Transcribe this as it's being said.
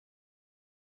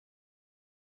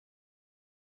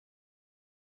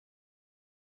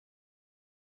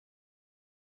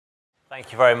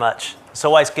Thank you very much. It's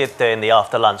always good doing the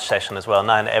after lunch session as well,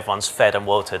 knowing that everyone's fed and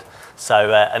watered.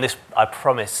 So, and this, I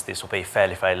promise this will be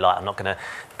fairly, very light. I'm not going to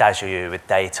dazzle you with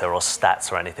data or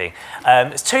stats or anything.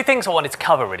 There's two things I wanted to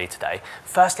cover really today.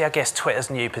 Firstly, I guess Twitter's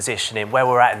new positioning, where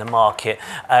we're at in the market,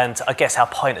 and I guess our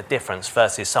point of difference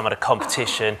versus some of the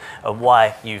competition and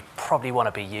why you probably want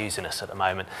to be using us at the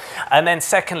moment. And then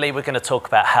secondly, we're going to talk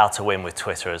about how to win with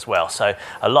Twitter as well. So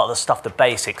a lot of the stuff, the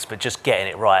basics, but just getting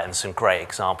it right and some great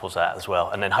examples of that as well.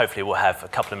 And then hopefully we'll have a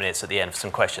couple of minutes at the end for some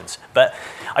questions. But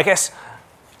I guess,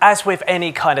 as with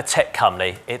any kind of tech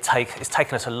company, it's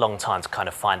taken us a long time to kind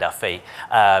of find our feet,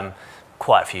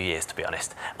 quite a few years to be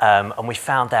honest. And we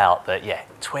found out that, yeah,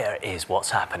 Twitter is what's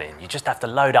happening. You just have to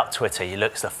load up Twitter. You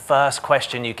look, the first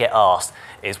question you get asked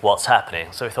is what's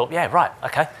happening. So we thought, yeah, right,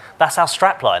 okay, that's our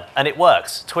strapline, and it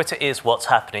works. Twitter is what's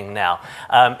happening now.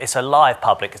 It's a live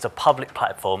public, it's a public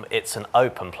platform, it's an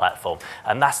open platform,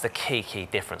 and that's the key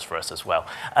difference for us as well.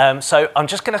 So I'm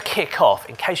just going to kick off,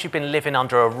 in case you've been living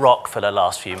under a rock for the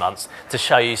last few months, to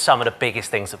show you some of the biggest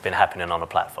things that have been happening on the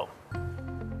platform.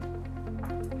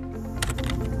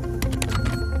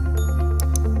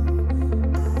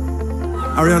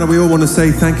 Ariana, we all want to say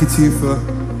thank you to you for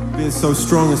being so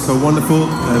strong and so wonderful,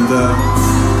 and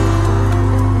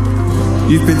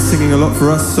you've been singing a lot for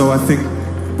us, so I think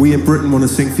we in Britain want to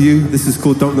sing for you. This is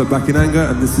called Don't Look Back in Anger,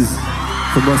 and this is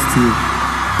from us to you.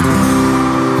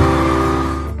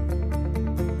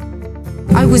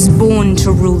 I was born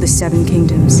to rule the Seven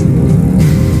Kingdoms,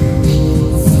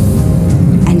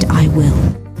 and I will.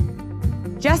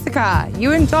 Jessica,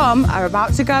 you and Dom are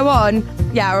about to go on.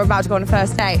 Yeah, we're about to go on a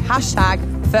first date. Hashtag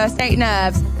first date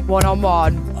nerves,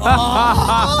 one-on-one.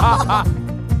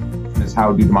 Is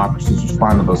how do democracies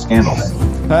respond to those scandals?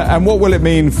 And what will it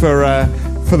mean for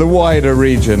the wider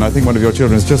region? I think one of your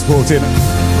children has just walked in.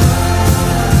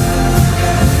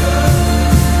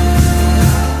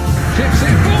 Kicks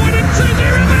it forward into the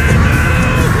Ronaldo!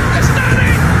 It's done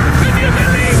it! Can you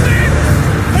believe it?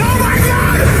 Oh my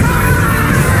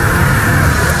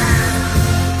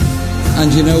God!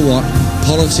 And you know what?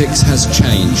 Politics has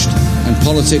changed, and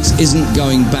politics isn't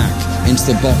going back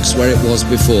into the box where it was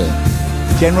before.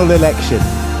 General election.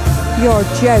 You're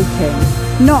joking.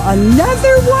 Not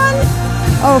another one?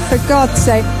 Oh, for God's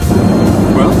sake.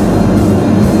 Well,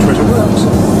 Twitter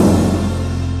works.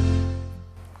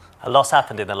 A lot's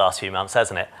happened in the last few months,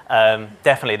 hasn't it?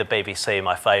 Definitely the BBC,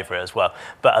 my favourite as well.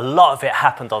 But a lot of it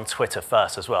happened on Twitter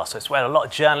first as well. So it's where a lot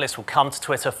of journalists will come to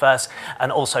Twitter first,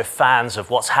 and also fans of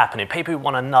what's happening. People who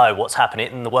want to know what's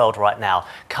happening in the world right now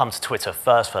come to Twitter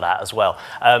first for that as well.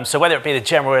 So whether it be the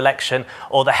general election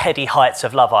or the heady heights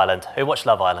of Love Island. Who watched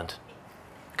Love Island?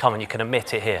 Come on, you can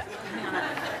admit it here.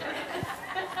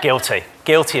 Guilty.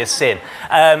 Guilty as sin.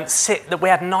 We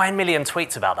had 9 million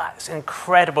tweets about that. It's an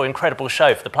incredible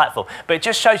show for the platform. But it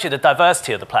just shows you the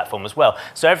diversity of the platform as well.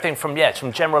 So everything from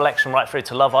general election right through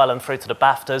to Love Island, through to the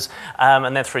BAFTAs,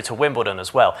 and then through to Wimbledon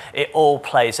as well. It all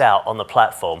plays out on the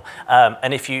platform.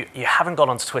 And if you haven't gone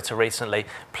onto Twitter recently,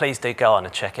 please do go on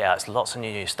and check it out. There's lots of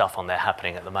new stuff on there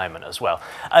happening at the moment as well.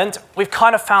 And we've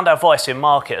kind of found our voice in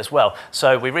market as well.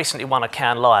 So we recently won a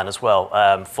Cannes Lion as well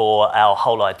for our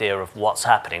whole idea of what's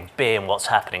happening, being what's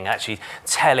happening, actually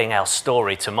telling our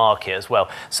story to market as well.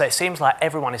 So it seems like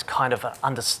everyone is kind of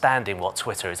understanding what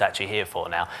Twitter is actually here for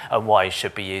now and why you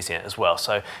should be using it as well.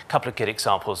 So a couple of good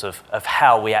examples of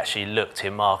how we actually looked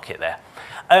in market there.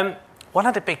 One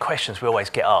of the big questions we always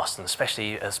get asked, and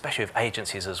especially with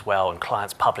agencies as well, and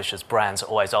clients, publishers, brands are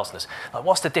always asking us, like,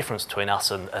 what's the difference between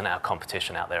us and our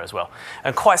competition out there as well?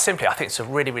 And quite simply, I think it's a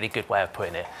really good way of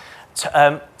putting it.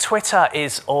 Twitter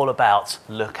is all about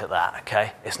look at that,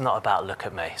 okay? It's not about look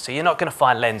at me. So you're not going to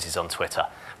find lenses on Twitter.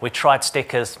 We tried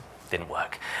stickers, didn't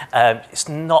work. It's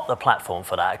not the platform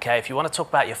for that, okay? If you want to talk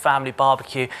about your family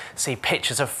barbecue, see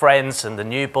pictures of friends and the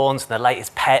newborns and the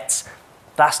latest pets,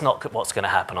 that's not what's going to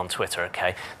happen on Twitter,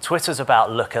 okay? Twitter's about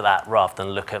look at that rather than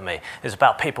look at me. It's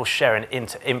about people sharing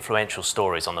influential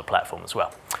stories on the platform as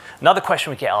well. Another question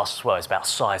we get asked as well is about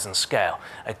size and scale.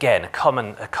 Again, a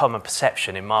common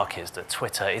perception in market is that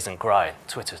Twitter isn't growing.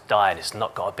 Twitter's dying. It's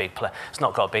not got a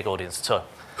big audience at all.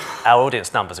 Our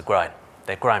audience numbers are growing.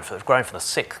 They've grown for the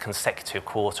 6th consecutive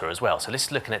quarter as well. So this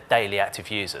is looking at daily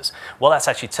active users. Well, that's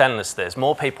actually telling us there's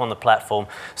more people on the platform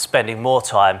spending more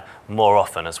time more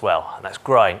often as well. And that's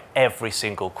growing every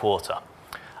single quarter.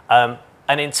 And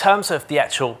in terms of the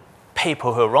actual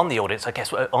people who are on the audience, I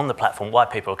guess on the platform, why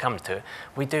people are coming to it,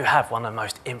 we do have one of the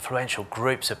most influential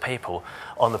groups of people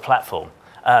on the platform.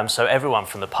 So everyone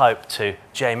from the Pope to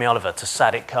Jamie Oliver to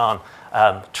Sadiq Khan,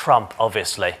 Trump,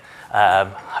 obviously.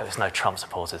 There's no Trump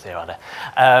supporters here, are there?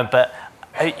 But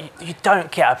you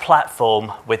don't get a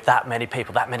platform with that many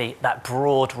people, that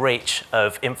broad reach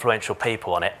of influential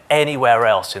people on it anywhere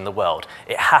else in the world.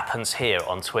 It happens here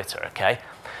on Twitter, okay?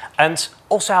 And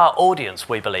also our audience,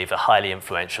 we believe, are highly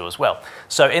influential as well.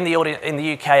 So in the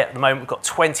UK at the moment, we've got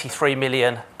 23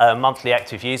 million monthly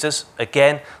active users.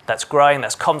 Again, that's growing,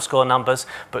 that's Comscore numbers,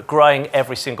 but growing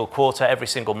every single quarter, every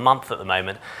single month at the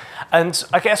moment. And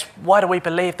I guess, why do we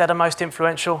believe they're the most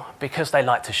influential? Because they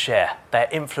like to share. They're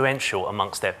influential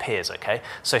amongst their peers, okay?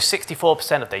 So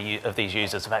 64% of these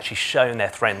users have actually shown their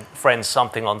friends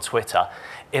something on Twitter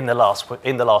in the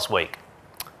last week.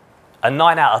 And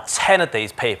 9 out of 10 of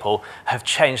these people have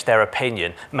changed their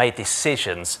opinion, made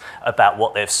decisions about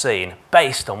what they've seen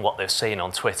based on what they've seen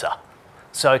on Twitter.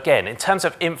 So again, in terms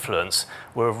of influence,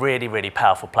 we're a really, really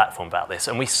powerful platform about this.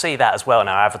 And we see that as well in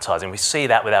our advertising. We see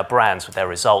that with our brands, with their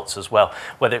results as well,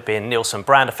 whether it be in Nielsen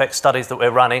brand effect studies that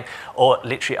we're running or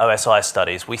literally OSI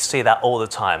studies. We see that all the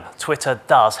time. Twitter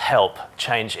does help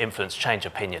change influence, change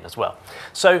opinion as well.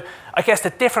 So I guess the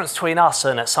difference between us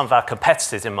and some of our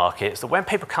competitors in market is that when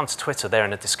people come to Twitter, they're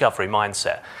in a discovery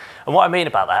mindset. And what I mean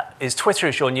about that is Twitter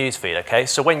is your newsfeed, okay?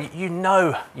 So when you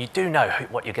do know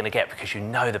what you're going to get because you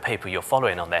know the people you're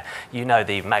following on there. You know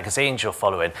the magazines you're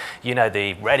following. You know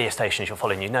the radio stations you're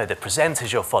following. You know the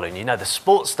presenters you're following. You know the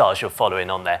sports stars you're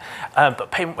following on there.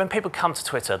 But when people come to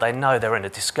Twitter, they know they're in a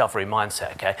discovery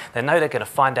mindset, okay? They know they're going to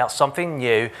find out something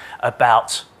new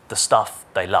about the stuff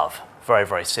they love. Very,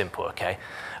 very simple, okay?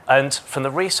 And from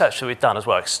the research that we've done as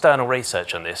well, external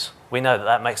research on this, we know that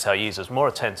that makes our users more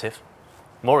attentive,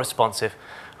 more responsive,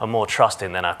 and more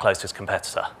trusting than our closest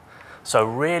competitor. So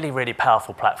really, really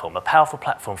powerful platform. A powerful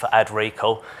platform for ad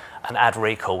recall, and ad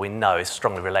recall we know is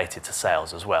strongly related to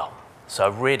sales as well. So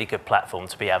a really good platform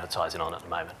to be advertising on at the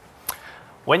moment.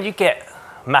 When you get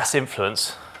mass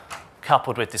influence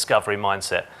coupled with discovery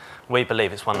mindset, we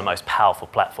believe it's one of the most powerful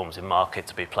platforms in market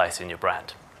to be placing your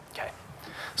brand. Okay.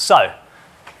 So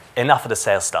enough of the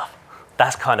sales stuff.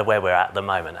 That's kind of where we're at the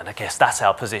moment. And I guess that's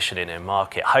our positioning in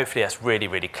market. Hopefully that's really,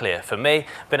 really clear. For me,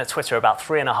 I've been at Twitter about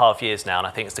 3.5 years now, and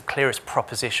I think it's the clearest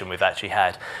proposition we've actually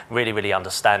had, really, really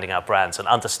understanding our brands and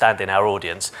understanding our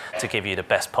audience to give you the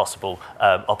best possible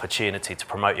opportunity to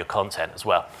promote your content as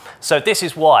well. So this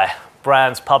is why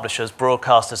brands, publishers,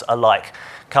 broadcasters alike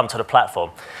come to the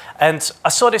platform. And I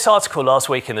saw this article last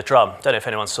week in The Drum, don't know if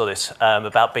anyone saw this,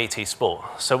 about BT Sport.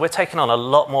 So we're taking on a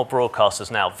lot more broadcasters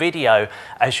now. Video,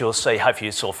 as you'll see, hopefully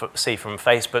you see from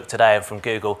Facebook today and from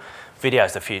Google, video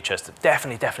is the future. It's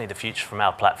definitely the future from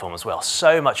our platform as well.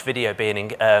 So much video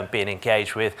being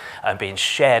engaged with and being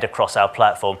shared across our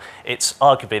platform. It's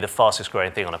arguably the fastest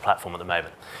growing thing on a platform at the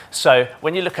moment. So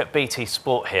when you look at BT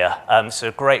Sport here, it's a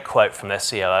great quote from their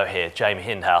COO here, Jamie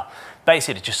Hindhow,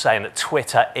 basically just saying that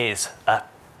Twitter is a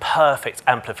perfect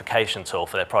amplification tool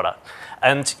for their product.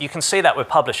 And you can see that with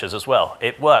publishers as well.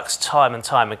 It works time and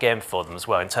time again for them as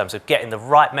well in terms of getting the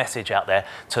right message out there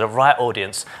to the right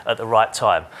audience at the right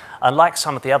time. Unlike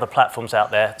some of the other platforms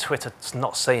out there, Twitter's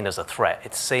not seen as a threat.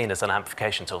 It's seen as an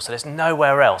amplification tool. So there's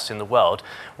nowhere else in the world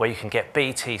where you can get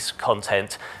BT's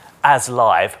content as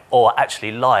live, or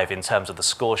actually live in terms of the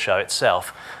score show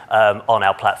itself, on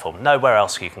our platform. Nowhere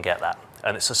else you can get that.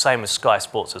 And it's the same with Sky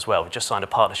Sports as well. We just signed a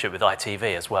partnership with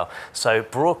ITV as well. So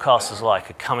broadcasters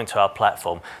alike are coming to our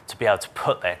platform to be able to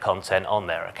put their content on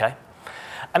there, okay?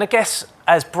 And I guess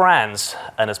as brands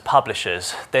and as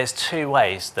publishers, there's two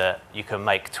ways that you can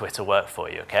make Twitter work for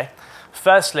you, okay?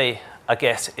 Firstly, I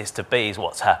guess, is to be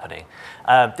what's happening.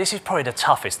 This is probably the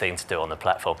toughest thing to do on the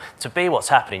platform. To be what's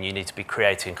happening, you need to be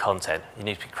creating content. You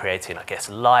need to be creating, I guess,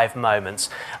 live moments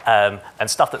and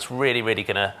stuff that's really, really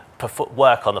going to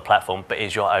work on the platform, but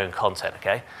is your own content,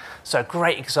 okay? So a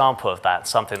great example of that,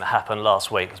 something that happened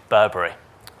last week, was Burberry.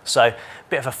 So a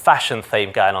bit of a fashion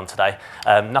theme going on today.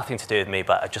 Nothing to do with me,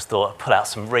 but I just thought I'd put out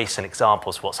some recent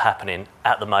examples of what's happening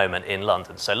at the moment in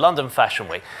London. So London Fashion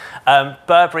Week.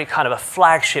 Burberry, kind of a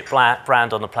flagship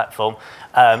brand on the platform,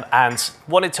 and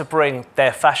wanted to bring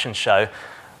their fashion show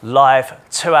live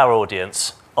to our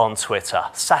audience on Twitter,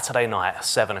 Saturday night at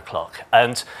 7 o'clock.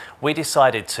 And we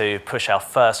decided to push our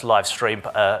first live stream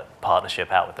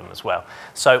partnership out with them as well.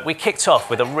 So we kicked off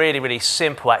with a really, really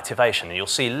simple activation. And you'll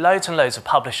see loads and loads of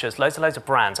publishers, loads and loads of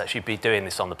brands actually be doing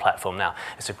this on the platform now.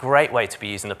 It's a great way to be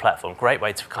using the platform, great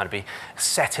way to kind of be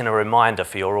setting a reminder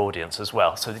for your audience as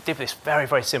well. So they did this very,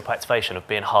 very simple activation of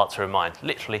being hard to remind.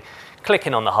 Literally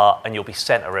clicking on the heart and you'll be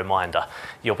sent a reminder.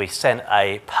 You'll be sent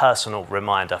a personal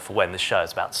reminder for when the show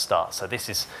is about to start. So this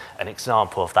is an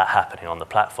example of that happening on the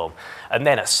platform. And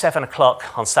then at 7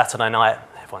 o'clock on Saturday night,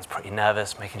 everyone's pretty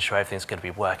nervous, making sure everything's going to be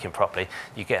working properly.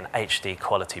 You get an HD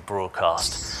quality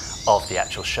broadcast of the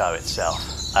actual show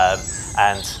itself.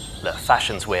 And look,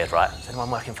 fashion's weird, right? Does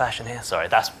anyone work in fashion here? Sorry,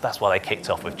 that's why they kicked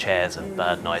off with chairs and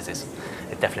bird noises.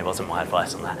 It definitely wasn't my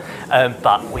advice on that.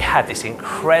 But we had this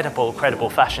incredible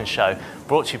fashion show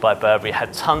brought to you by Burberry. It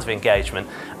had tons of engagement,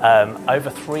 over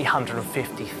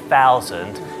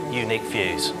 350,000 unique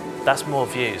views. That's more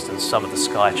views than some of the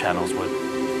Sky channels would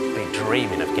be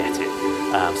dreaming of getting,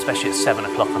 especially at 7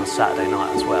 o'clock on a Saturday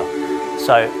night as well.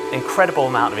 So incredible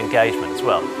amount of engagement as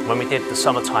well. When we did the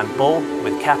summertime ball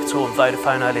with Capital and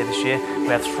Vodafone earlier this year, we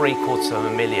had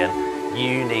 750,000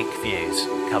 unique views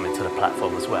coming to the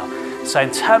platform as well. So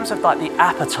in terms of like the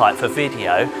appetite for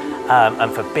video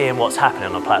and for being what's happening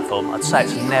on the platform, I'd say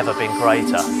it's never been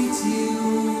greater.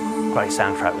 Great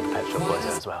soundtrack with the Pet Shop Boys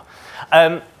there as well.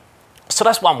 So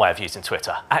that's one way of using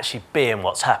Twitter, actually being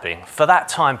what's happening. For that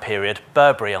time period,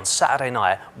 Burberry on Saturday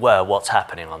night were what's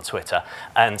happening on Twitter,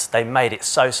 and they made it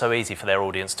so easy for their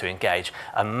audience to engage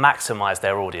and maximise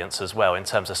their audience as well in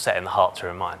terms of setting the heart to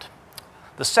remind.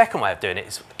 The second way of doing it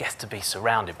is, I guess, to be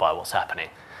surrounded by what's happening.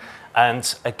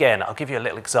 And again, I'll give you a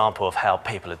little example of how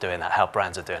people are doing that, how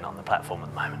brands are doing it on the platform at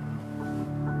the moment.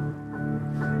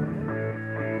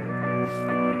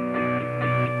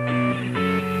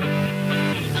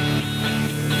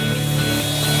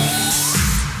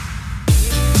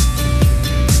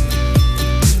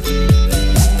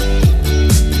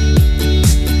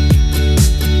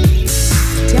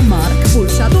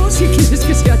 Si quieres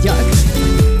que sea Jack.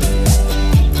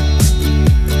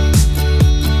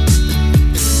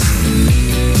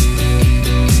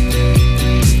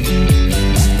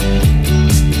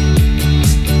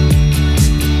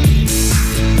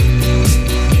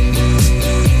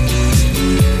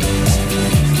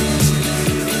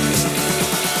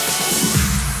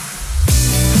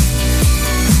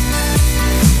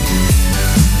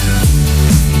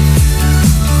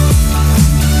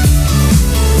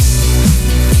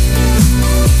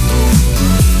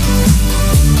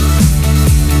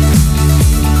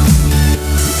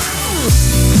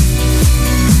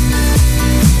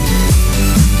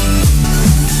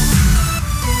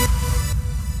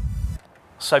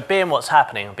 So being what's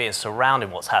happening and being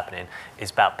surrounding what's happening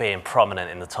is about being prominent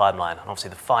in the timeline. And obviously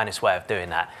the finest way of doing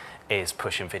that is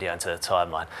pushing video into the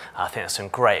timeline. I think there's some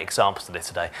great examples of this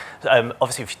today.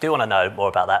 Obviously, if you do want to know more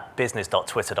about that,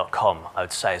 business.twitter.com, I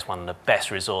would say is one of the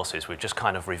best resources. We've just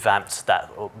kind of revamped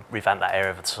that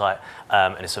area of the site,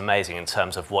 and it's amazing in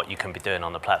terms of what you can be doing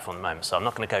on the platform at the moment. So I'm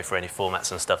not going to go through any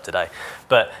formats and stuff today.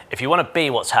 But if you want to be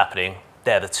what's happening,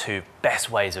 they're the two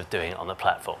best ways of doing it on the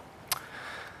platform.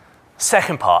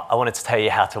 Second part, I wanted to tell you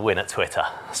how to win at Twitter.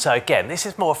 So again, this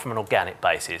is more from an organic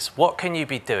basis. What can you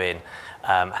be doing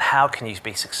and how can you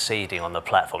be succeeding on the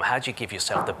platform? How do you give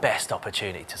yourself the best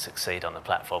opportunity to succeed on the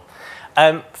platform?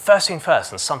 First thing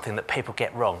first, and something that people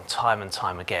get wrong time and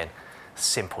time again,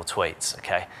 simple tweets,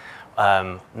 okay?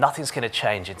 Nothing's going to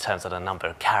change in terms of the number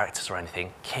of characters or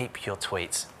anything. Keep your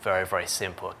tweets very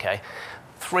simple, okay?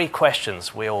 3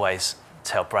 questions we always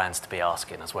tell brands to be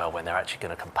asking as well when they're actually going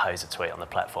to compose a tweet on the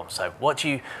platform. So what do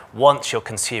you want your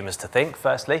consumers to think,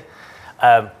 firstly?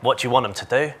 What do you want them to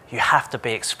do? You have to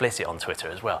be explicit on Twitter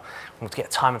as well. We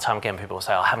get time and time again, people will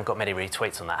say, oh, I haven't got many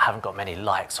retweets on that, I haven't got many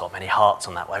likes or many hearts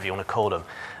on that, whatever you want to call them.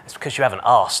 It's because you haven't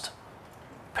asked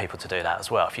people to do that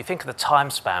as well. If you think of the time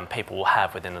span people will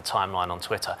have within the timeline on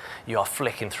Twitter, you are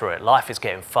flicking through it. Life is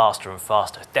getting faster and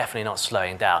faster, it's definitely not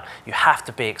slowing down. You have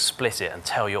to be explicit and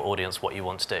tell your audience what you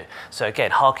want to do. So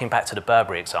again, harking back to the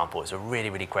Burberry example, it's a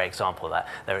really great example of that.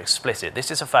 They're explicit. This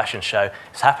is a fashion show,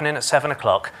 it's happening at 7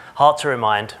 o'clock, hard to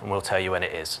remind, and we'll tell you when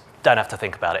it is. Don't have to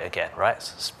think about it again, right?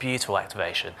 It's beautiful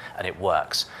activation and it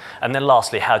works. And then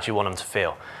lastly, how do you want them to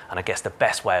feel? And I guess the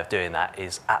best way of doing that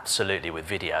is absolutely with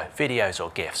video. Videos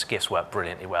or GIFs. GIFs work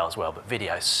brilliantly well as well, but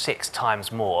video is 6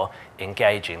 times more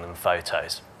engaging than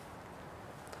photos.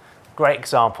 Great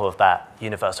example of that,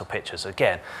 Universal Pictures.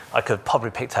 Again, I could have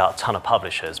probably picked out a ton of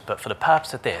publishers, but for the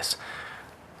purpose of this,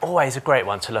 always a great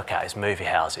one to look at is movie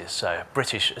houses.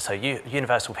 So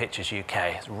Universal Pictures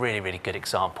UK is a really good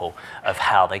example of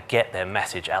how they get their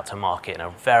message out to market in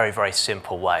a very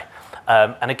simple way.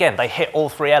 And again, they hit all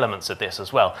 3 elements of this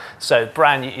as well. So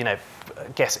brand, I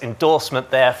guess endorsement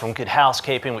there from Good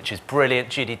Housekeeping, which is brilliant,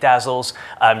 Judy Dazzles.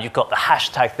 You've got the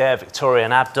hashtag there, Victoria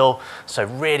and Abdul. So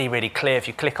really clear. If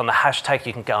you click on the hashtag,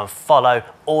 you can go and follow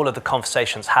all of the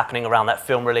conversations happening around that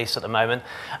film release at the moment.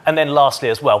 And then lastly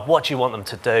as well, what do you want them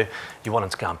to do? You want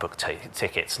them to go and book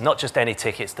tickets. Not just any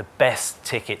tickets, the best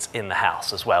tickets in the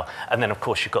house as well. And then of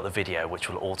course you've got the video, which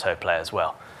will autoplay as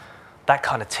well. That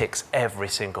kind of ticks every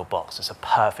single box. It's a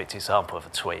perfect example of a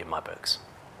tweet in my books.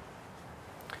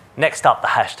 Next up, the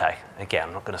hashtag. Again,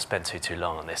 I'm not going to spend too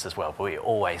long on this as well, but we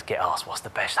always get asked, what's the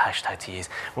best hashtag to use?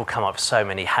 We'll come up with so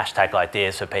many hashtag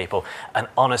ideas for people, and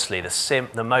honestly,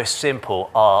 the most simple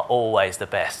are always the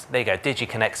best. There you go,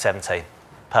 DigiConnect17.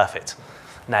 Perfect.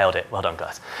 Nailed it. Well done,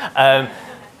 guys.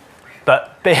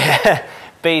 But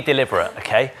be deliberate,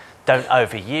 okay? Don't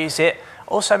overuse it.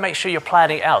 Also, make sure you're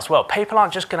planning it out as well. People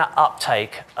aren't just going to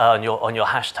uptake on your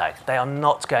hashtag. They are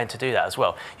not going to do that as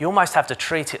well. You almost have to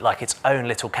treat it like its own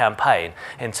little campaign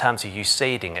in terms of you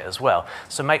seeding it as well.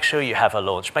 So make sure you have a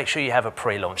launch. Make sure you have a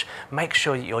pre-launch. Make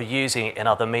sure you're using it in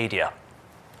other media.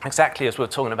 Exactly as we were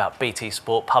talking about BT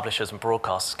Sport, publishers and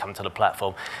broadcasters coming to the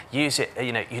platform, use it,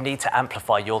 you need to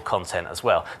amplify your content as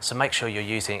well. So make sure you're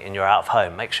using it in your out of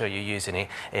home. Make sure you're using it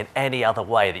in any other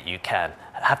way that you can.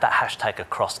 Have that hashtag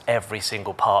across every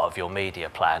single part of your media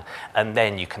plan, and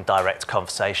then you can direct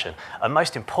conversation. And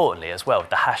most importantly as well,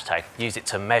 with the hashtag, use it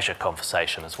to measure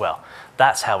conversation as well.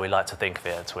 That's how we like to think of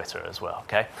it on Twitter as well,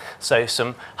 okay? So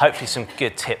hopefully some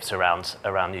good tips around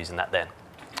using that then.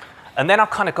 And then I've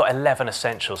kind of got 11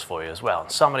 essentials for you as well.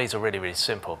 Some of these are really, really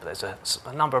simple, but there's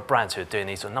a number of brands who are doing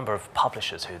these, a number of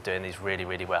publishers who are doing these really,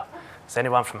 really well. Is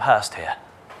anyone from Hearst here?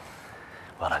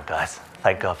 Well done, guys.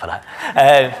 Thank God for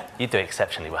that. You do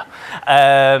exceptionally well.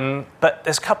 But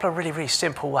there's a couple of really, really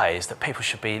simple ways that people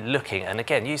should be looking, and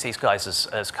again, use these guys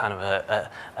as kind of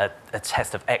a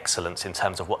test of excellence in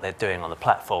terms of what they're doing on the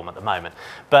platform at the moment.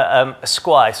 But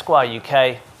Squire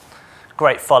UK,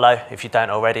 great follow if you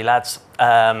don't already, lads.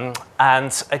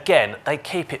 And again, they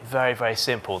keep it very, very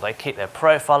simple. They keep their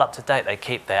profile up to date. They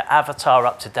keep their avatar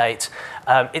up to date.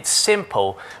 It's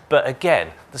simple, but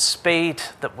again, the speed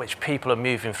at which people are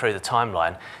moving through the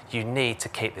timeline, you need to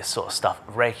keep this sort of stuff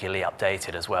regularly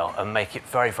updated as well and make it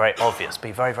very, very obvious.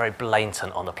 Be very, very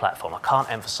blatant on the platform. I can't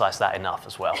emphasize that enough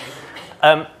as well.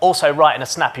 Also, writing a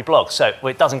snappy blog. So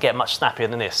it doesn't get much snappier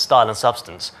than this, style and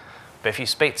substance. But if you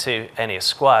speak to any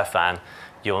Esquire fan,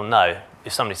 you'll know,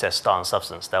 if somebody says style and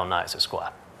substance, they'll know it's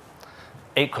Esquire.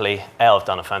 Equally, Elle have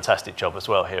done a fantastic job as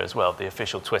well here as well, the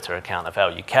official Twitter account of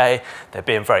Elle UK. They're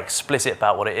being very explicit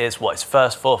about what it is, what it's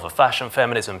first for fashion,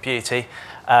 feminism, beauty,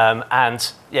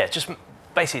 and yeah, just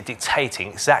basically dictating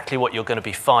exactly what you're going to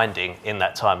be finding in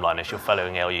that timeline as you're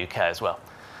following Elle UK as well.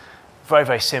 Very,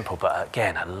 very simple, but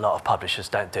again, a lot of publishers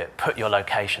don't do it. Put your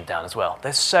location down as well.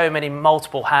 There's so many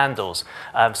multiple handles,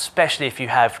 especially if you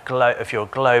have if you're a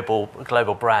global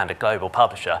brand, a global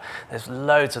publisher. There's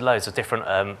loads and loads of different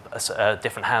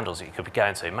different handles that you could be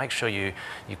going to. Make sure you've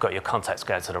got your contacts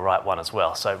going to the right one as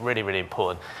well. So really, really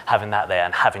important having that there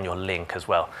and having your link as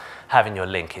well. Having your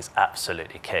link is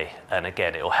absolutely key, and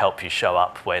again, it will help you show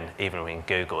up even in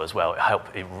Google as well.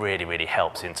 It really, really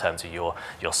helps in terms of your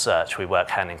search. We work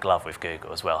hand in glove with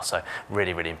Google as well, so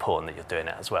really, really important that you're doing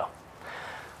it as well.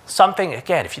 Something,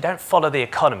 again, if you don't follow The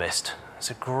Economist, it's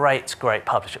a great, great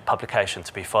publication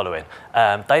to be following.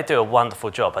 They do a wonderful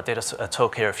job. I did a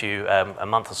talk here a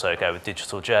month or so ago with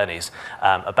Digital Journeys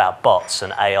about bots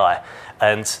and AI.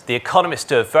 And The Economist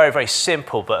do a very, very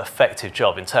simple but effective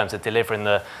job in terms of delivering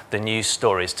the news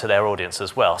stories to their audience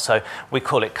as well. So we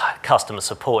call it customer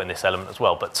support in this element as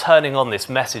well. But turning on this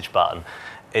message button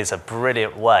is a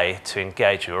brilliant way to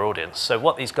engage your audience. So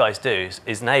what these guys do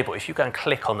is enable, if you go and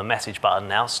click on the message button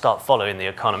now, start following The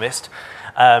Economist,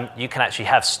 you can actually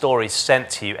have stories sent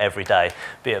to you every day,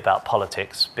 be it about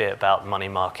politics, be it about money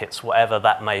markets, whatever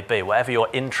that may be, whatever your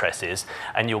interest is,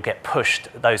 and you'll get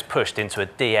those pushed into a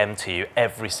DM to you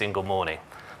every single morning.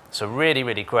 It's a really,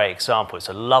 really great example. It's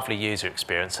a lovely user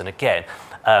experience, and again,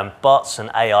 bots and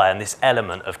AI and this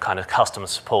element of kind of customer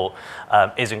support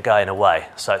isn't going away.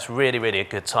 So it's really, really a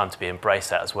good time to embrace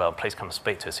that as well. Please come and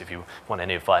speak to us if you want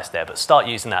any advice there. But start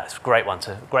using that. It's a great one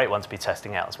to be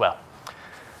testing out as well.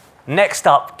 Next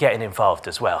up, getting involved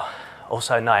as well.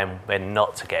 Also knowing when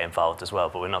not to get involved as well,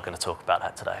 but we're not going to talk about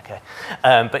that today, okay?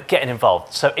 But getting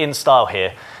involved. So InStyle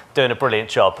here, doing a brilliant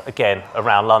job, again,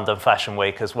 around London Fashion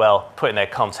Week as well, putting their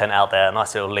content out there, a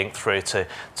nice little link through to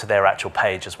their actual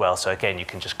page as well. So again, you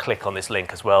can just click on this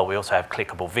link as well. We also have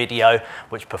clickable video,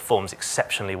 which performs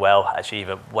exceptionally well, actually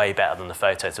even way better than the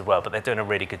photos as well. But they're doing a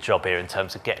really good job here in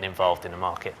terms of getting involved in the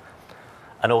market.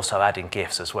 And also adding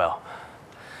GIFs as well.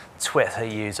 Twitter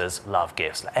users love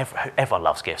GIFs. Everyone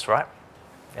loves GIFs, right?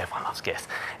 Everyone loves GIFs.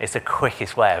 It's the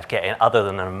quickest way of getting, other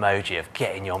than an emoji, of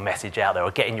getting your message out there or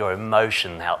getting your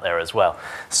emotion out there as well.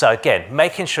 So again,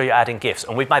 making sure you're adding GIFs,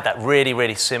 and we've made that really,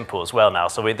 really simple as well now.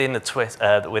 So within the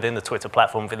Twitter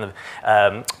platform,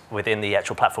 within the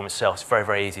actual platform itself, it's very,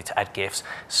 very easy to add GIFs.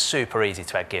 Super easy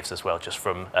to add GIFs as well, just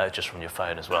from your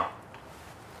phone as well.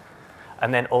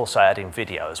 And then also adding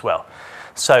video as well.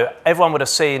 So everyone would have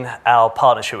seen our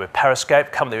partnership with Periscope, a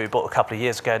company we bought a couple of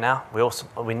years ago now.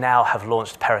 We now have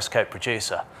launched Periscope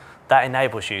Producer. That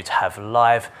enables you to have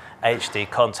live HD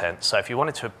content. So if you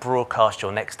wanted to broadcast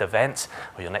your next event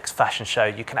or your next fashion show,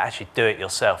 you can actually do it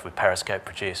yourself with Periscope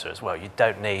Producer as well. You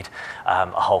don't need a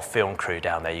whole film crew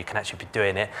down there. You can actually be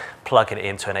doing it, plugging it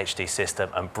into an HD system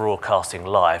and broadcasting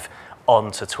live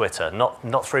onto Twitter,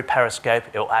 not through Periscope.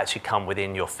 It'll actually come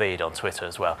within your feed on Twitter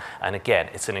as well. And again,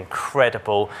 it's an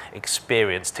incredible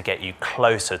experience to get you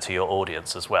closer to your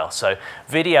audience as well. So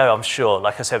video, I'm sure,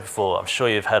 like I said before, I'm sure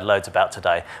you've heard loads about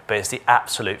today, but it's the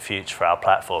absolute future for our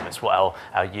platform. It's what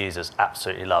our users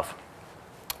absolutely love.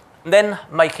 And then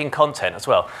making content as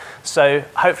well. So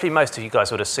hopefully most of you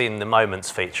guys would have seen the Moments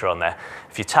feature on there.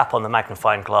 If you tap on the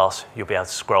magnifying glass, you'll be able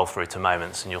to scroll through to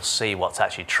Moments and you'll see what's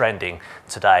actually trending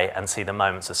today and see the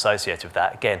moments associated with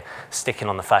that. Again, sticking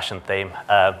on the fashion theme,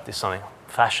 this is something,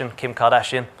 fashion, Kim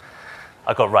Kardashian.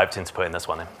 I got roped into putting this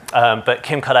one in. But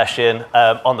Kim Kardashian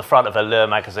on the front of Allure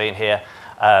magazine here.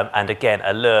 And again,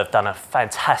 Allure have done a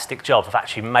fantastic job of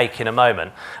actually making a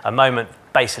moment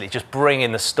basically just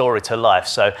bringing the story to life.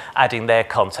 So adding their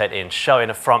content in, showing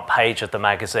a front page of the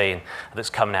magazine that's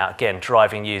coming out, again,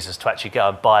 driving users to actually go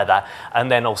and buy that, and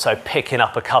then also picking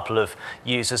up a couple of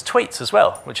users' tweets as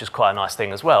well, which is quite a nice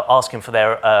thing as well, asking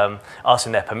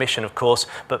their permission, of course,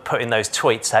 but putting those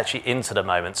tweets actually into the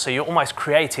moment. So you're almost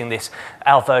creating this,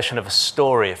 our version of a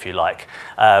story, if you like,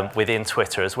 within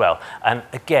Twitter as well. And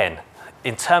again,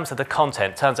 in terms of the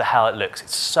content, in terms of how it looks,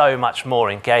 it's so much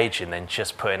more engaging than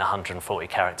just putting 140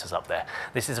 characters up there.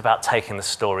 This is about taking the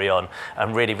story on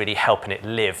and really, really helping it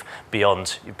live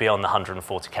beyond the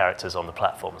 140 characters on the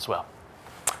platform as well.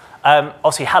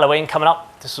 Obviously, Halloween coming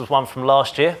up. This was one from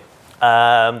last year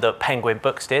that Penguin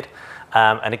Books did.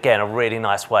 And again, a really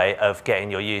nice way of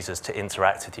getting your users to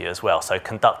interact with you as well. So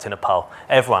conducting a poll.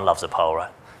 Everyone loves a poll,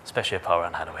 right? Especially a poll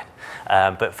around Halloween.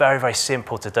 But very, very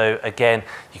simple to do. Again,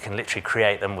 you can literally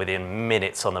create them within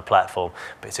minutes on the platform,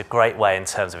 but it's a great way in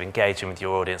terms of engaging with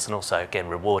your audience and also, again,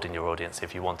 rewarding your audience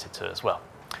if you wanted to as well.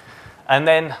 And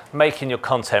then making your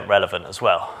content relevant as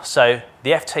well. So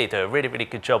the FT do a really, really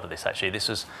good job of this, actually. This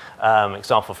was an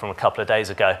example from a couple of days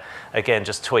ago. Again,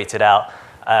 just tweeted out,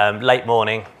 late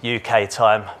morning, UK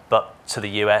time, but to the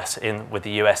US, with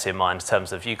the US in mind, in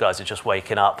terms of you guys are just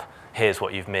waking up. Here's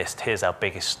what you've missed, here's our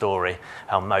biggest story,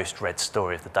 our most read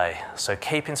story of the day. So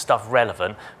keeping stuff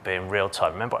relevant, but in real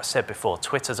time. Remember what I said before,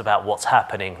 Twitter's about what's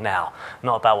happening now,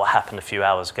 not about what happened a few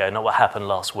hours ago, not what happened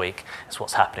last week, it's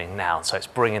what's happening now. So it's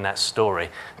bringing that story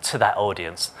to that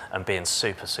audience and being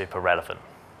super, super relevant.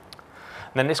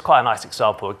 And then this is quite a nice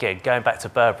example, again, going back to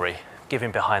Burberry,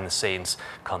 giving behind the scenes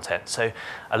content. So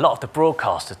a lot of the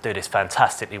broadcasters do this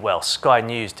fantastically well. Sky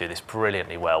News do this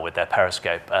brilliantly well with their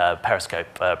Periscope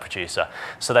producer.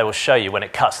 So they will show you when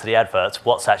it cuts to the adverts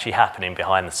what's actually happening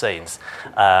behind the scenes,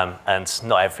 and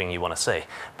not everything you want to see.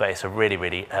 But it's a really,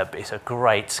 really, it's a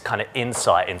great kind of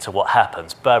insight into what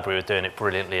happens. Burberry were doing it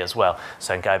brilliantly as well.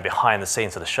 So going behind the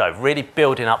scenes of the show, really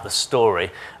building up the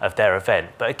story of their event.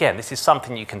 But again, this is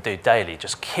something you can do daily,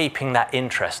 just keeping that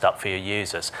interest up for your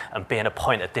users and being a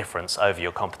point of difference over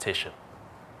your competition.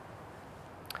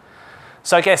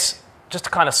 So I guess, just to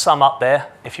kind of sum up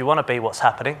there, if you want to be what's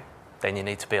happening, then you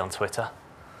need to be on Twitter.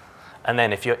 And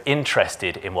then if you're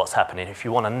interested in what's happening, if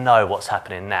you want to know what's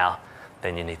happening now,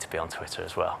 then you need to be on Twitter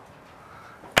as well.